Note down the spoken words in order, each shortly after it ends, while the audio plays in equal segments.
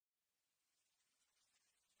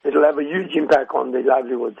it'll have a huge impact on their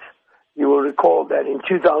livelihoods. You will recall that in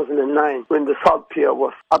 2009, when the South Pier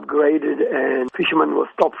was upgraded and fishermen were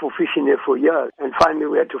stopped for fishing there for years, and finally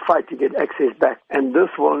we had to fight to get access back. And this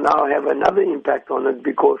will now have another impact on it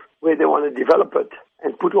because where they want to develop it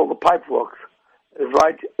and put all the pipe works is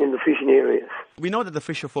right in the fishing areas. We know that the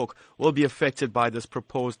fisherfolk will be affected by this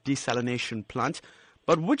proposed desalination plant,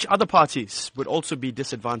 but which other parties would also be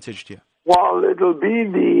disadvantaged here? Well,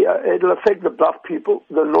 it'll affect the Bluff people.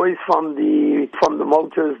 The noise from the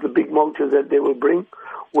motors, the big motors that they will bring,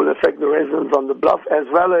 will affect the residents on the Bluff, as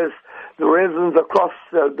well as the residents across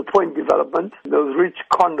the Point development. Those rich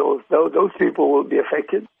condos, those people will be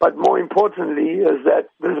affected. But more importantly is that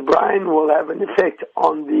this brine will have an effect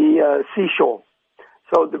on the seashore.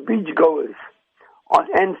 So the beachgoers on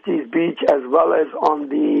Anstey's Beach, as well as on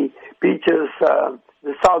the beaches,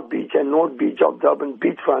 the South Beach and North Beach of Durban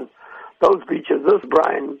beachfront, those beaches, this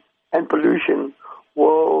brine and pollution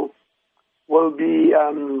will be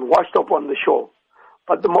washed up on the shore.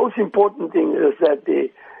 But the most important thing is that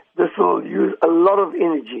this will use a lot of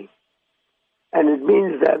energy, and it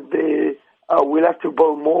means that we'll have to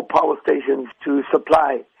build more power stations to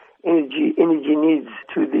supply energy needs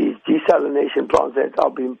to these desalination plants that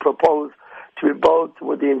are being proposed to be built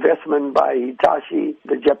with the investment by Hitachi,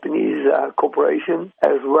 the Japanese corporation,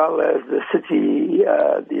 as well as the city,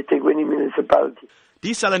 the eThekwini municipality.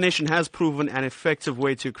 Desalination has proven an effective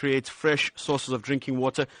way to create fresh sources of drinking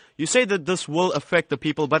water. You say that this will affect the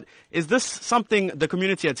people, but is this something the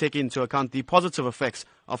community are taking into account, the positive effects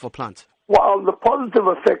of a plant? Well, the positive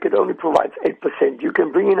effect, it only provides 8%. You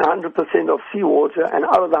can bring in 100% of seawater, and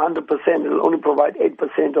out of the 100%, it will only provide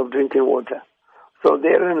 8% of drinking water. So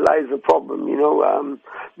therein lies the problem.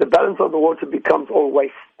 The balance of the water becomes all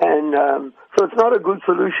waste. And so it's not a good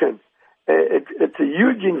solution. It's a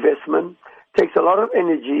huge investment, takes a lot of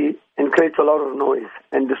energy, and creates a lot of noise,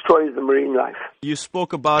 and destroys the marine life. You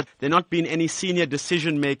spoke about there not being any senior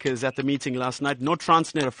decision makers at the meeting last night, no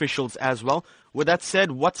Transnet officials as well. With that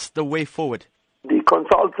said, what's the way forward? The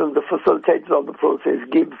consultant, the facilitator of the process,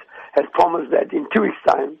 Gibbs, has promised that in 2 weeks'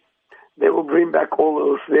 time, they will bring back all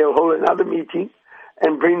those, they'll hold another meeting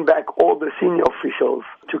and bring back all the senior officials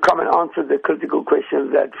to come and answer the critical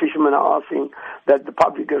questions that fishermen are asking, that the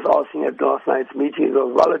public is asking at last night's meeting. It was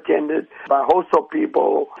well attended by a host of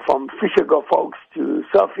people, from fisher folks to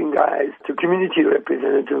surfing guys to community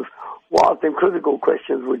representatives, who asked them critical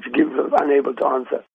questions which Gibbs was unable to answer.